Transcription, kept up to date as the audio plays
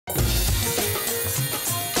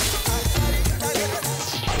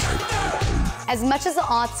As much as the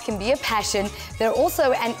arts can be a passion, they're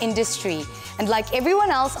also an industry. And like everyone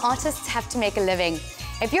else, artists have to make a living.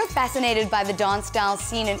 If you're fascinated by the dance styles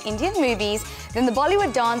seen in Indian movies, then the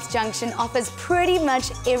Bollywood Dance Junction offers pretty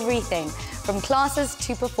much everything, from classes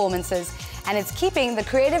to performances. And it's keeping the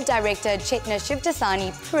creative director, Chetna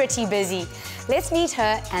Shivdasani, pretty busy. Let's meet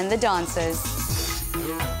her and the dancers.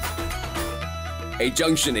 A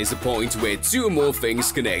junction is a point where two or more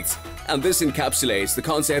things connect, and this encapsulates the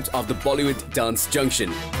concept of the Bollywood Dance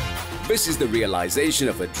Junction. This is the realization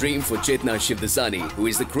of a dream for Chetna Shivdasani, who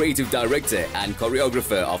is the creative director and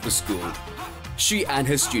choreographer of the school. She and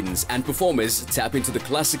her students and performers tap into the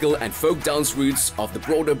classical and folk dance roots of the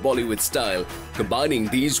broader Bollywood style, combining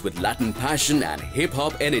these with Latin passion and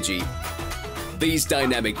hip-hop energy. These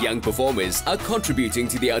dynamic young performers are contributing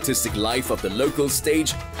to the artistic life of the local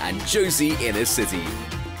stage and Josie inner city.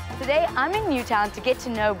 Today, I'm in Newtown to get to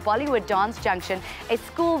know Bollywood Dance Junction, a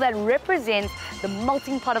school that represents the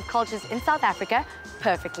melting pot of cultures in South Africa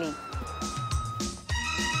perfectly.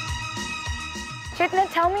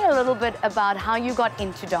 Chetna, tell me a little bit about how you got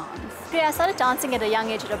into dance. I started dancing at a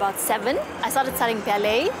young age at about 7. I started studying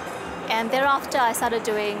ballet, and thereafter I started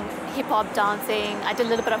doing hip-hop dancing. I did a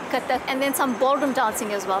little bit of kathak and then some ballroom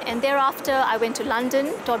dancing as well. And thereafter I went to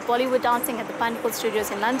London, taught Bollywood dancing at the Pineapple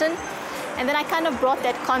Studios in London. And then I kind of brought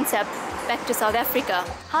that concept back to South Africa.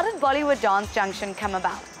 How did Bollywood Dance Junction come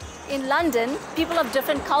about? In London, people of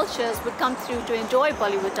different cultures would come through to enjoy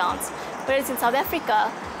Bollywood dance. Whereas in South Africa,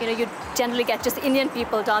 you generally get just Indian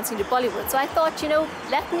people dancing to Bollywood. So I thought,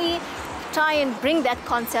 let me try and bring that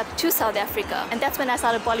concept to South Africa. And that's when I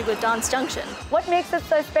started Bollywood Dance Junction. What makes it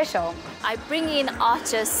so special? I bring in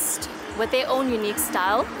artists with their own unique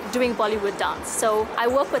style doing Bollywood dance. So I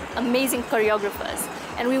work with amazing choreographers,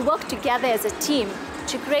 and we work together as a team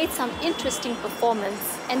to create some interesting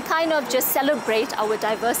performance and kind of just celebrate our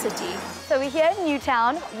diversity. So we're here in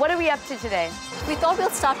Newtown. What are we up to today? We thought we'll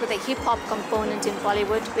start with a hip-hop component in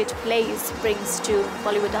Bollywood, which Plays brings to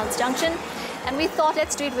Bollywood Dance Junction. And we thought,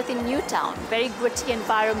 let's do it within Newtown. Very gritty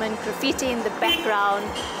environment, graffiti in the background,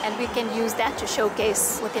 and we can use that to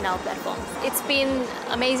showcase within our platform. It's been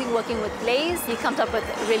amazing working with Plays. He comes up with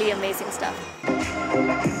really amazing stuff.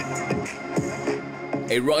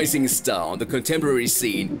 A rising star on the contemporary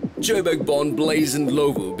scene, Joburg-born Blazon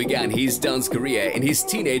Lovu began his dance career in his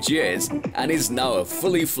teenage years and is now a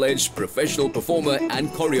fully fledged professional performer and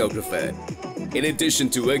choreographer. In addition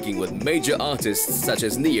to working with major artists such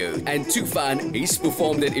as Neo and Tufan, he's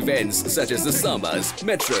performed at events such as the Summers,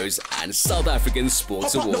 Metros and South African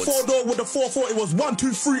Sports Awards. The 4-door with the 4-4, it was 1,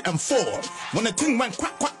 2, 3 and 4. When the thing went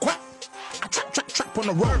quack, quack, quack, I trap on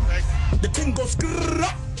the road. The thing goes skrrr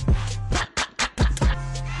up.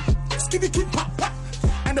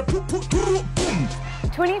 And the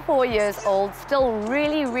boom. 24 years old, still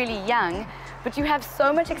really, really young, but you have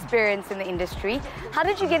so much experience in the industry. How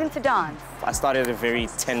did you get into dance? I started at a very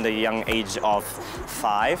tender young age of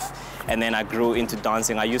 5, and then I grew into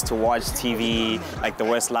dancing. I used to watch TV, like The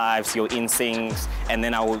Worst Lives, Your Instincts, and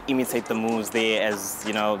then I would imitate the moves there as,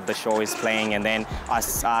 the show is playing. And then I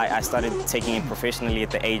started taking it professionally at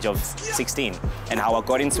the age of 16. And how I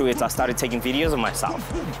got into it, I started taking videos of myself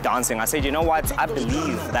dancing. I said, you know what, I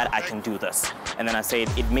believe that I can do this. And then I said,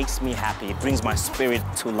 it makes me happy, it brings my spirit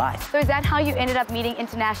to life. So is that how you ended up meeting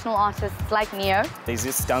international artists like Neo? There's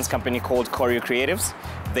this dance company called Choreo Creatives.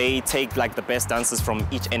 They take the best dancers from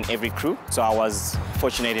each and every crew. So I was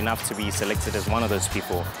fortunate enough to be selected as one of those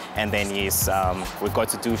people. And then yes, we got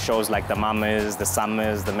to do shows like the Mamas, the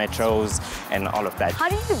Summers, the Metros, and all of that. How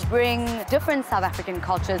do you bring different South African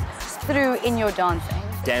cultures through in your dancing?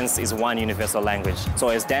 Dance is one universal language. So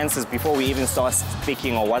as dancers, before we even start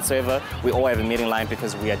speaking or whatsoever, we all have a meeting line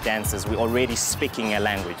because we are dancers. We're already speaking a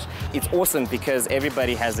language. It's awesome because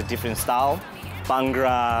everybody has a different style.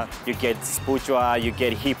 Bhangra, you get Spuchwa, you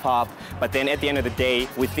get hip-hop, but then at the end of the day,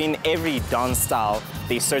 within every dance style,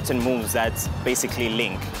 there's certain moves that basically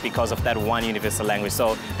link because of that one universal language.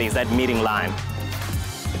 So there's that meeting line.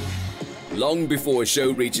 Long before a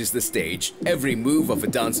show reaches the stage, every move of a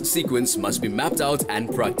dance sequence must be mapped out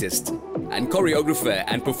and practiced. And choreographer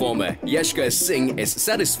and performer Yashka Singh is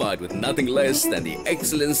satisfied with nothing less than the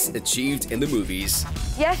excellence achieved in the movies.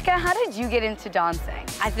 Yashka, how did you get into dancing?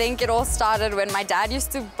 I think it all started when my dad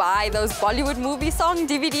used to buy those Bollywood movie song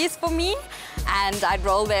DVDs for me, and I'd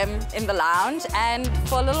roll them in the lounge, and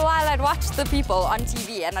for a little while I'd watch the people on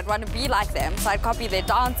TV and I'd want to be like them, so I'd copy their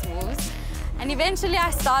dance moves. And eventually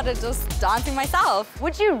I started just dancing myself.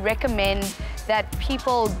 Would you recommend that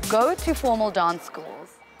people go to formal dance schools?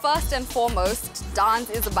 First and foremost, dance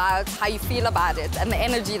is about how you feel about it and the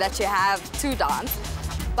energy that you have to dance.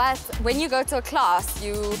 But when you go to a class,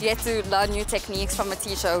 you get to learn new techniques from a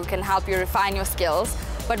teacher who can help you refine your skills.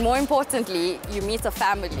 But more importantly, you meet a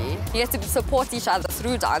family. You get to support each other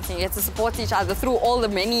through dancing. You get to support each other through all the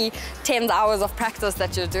many tens of hours of practice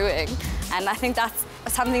that you're doing. And I think that's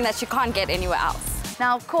something that you can't get anywhere else.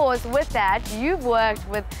 Now, of course, with that, you've worked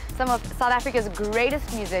with some of South Africa's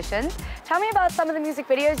greatest musicians. Tell me about some of the music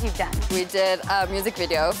videos you've done. We did a music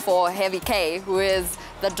video for Heavy K, who is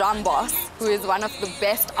the drum boss, who is one of the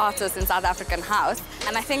best artists in South African house.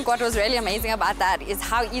 And I think what was really amazing about that is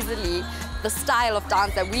how easily the style of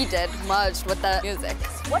dance that we did merged with the music.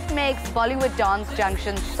 What makes Bollywood Dance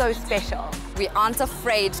Junction so special? We aren't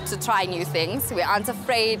afraid to try new things. We aren't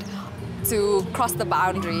afraid to cross the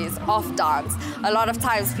boundaries of dance. A lot of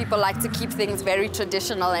times people like to keep things very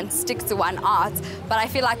traditional and stick to one art, but I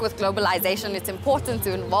feel like with globalization it's important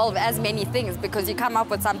to involve as many things because you come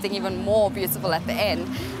up with something even more beautiful at the end.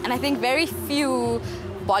 And I think very few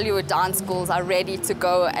Bollywood dance schools are ready to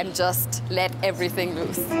go and just let everything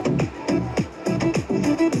loose.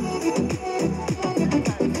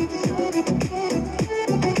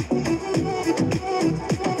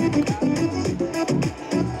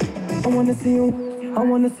 I wanna see you, I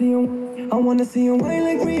wanna see you, I wanna see you wine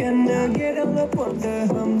like Rihanna. Get all up on the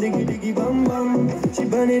bum, diggy diggy bum bum. She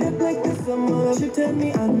burn it up like the summer. She turn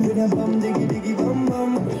me on with a bum, diggy diggy bum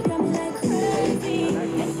bum. You got me like crazy,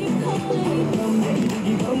 and she calling bum, diggy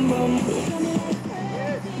diggy bum bum.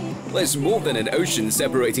 There's more than an ocean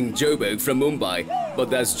separating Joburg from Mumbai, but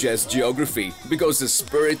that's just geography, because the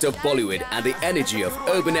spirit of Bollywood and the energy of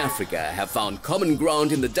urban Africa have found common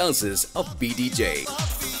ground in the dances of BDJ.